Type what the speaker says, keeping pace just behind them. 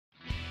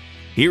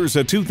Here's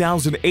a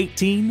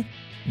 2018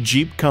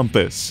 Jeep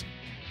Compass.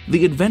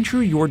 The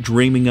adventure you're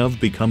dreaming of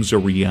becomes a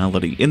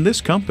reality in this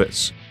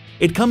Compass.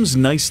 It comes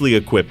nicely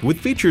equipped with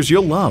features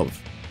you'll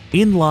love.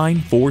 Inline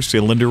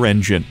 4-cylinder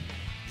engine,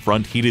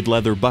 front heated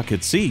leather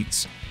bucket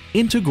seats,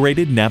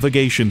 integrated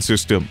navigation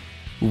system,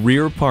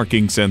 rear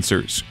parking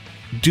sensors,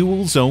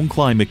 dual zone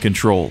climate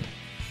control,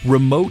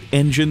 remote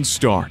engine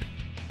start,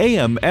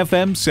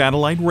 AM/FM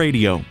satellite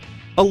radio,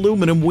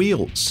 aluminum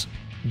wheels,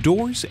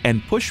 doors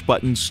and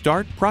push-button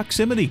start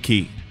proximity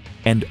key,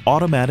 and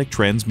automatic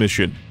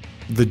transmission.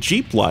 The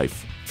Jeep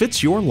life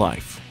fits your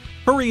life.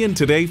 Hurry in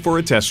today for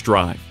a test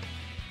drive.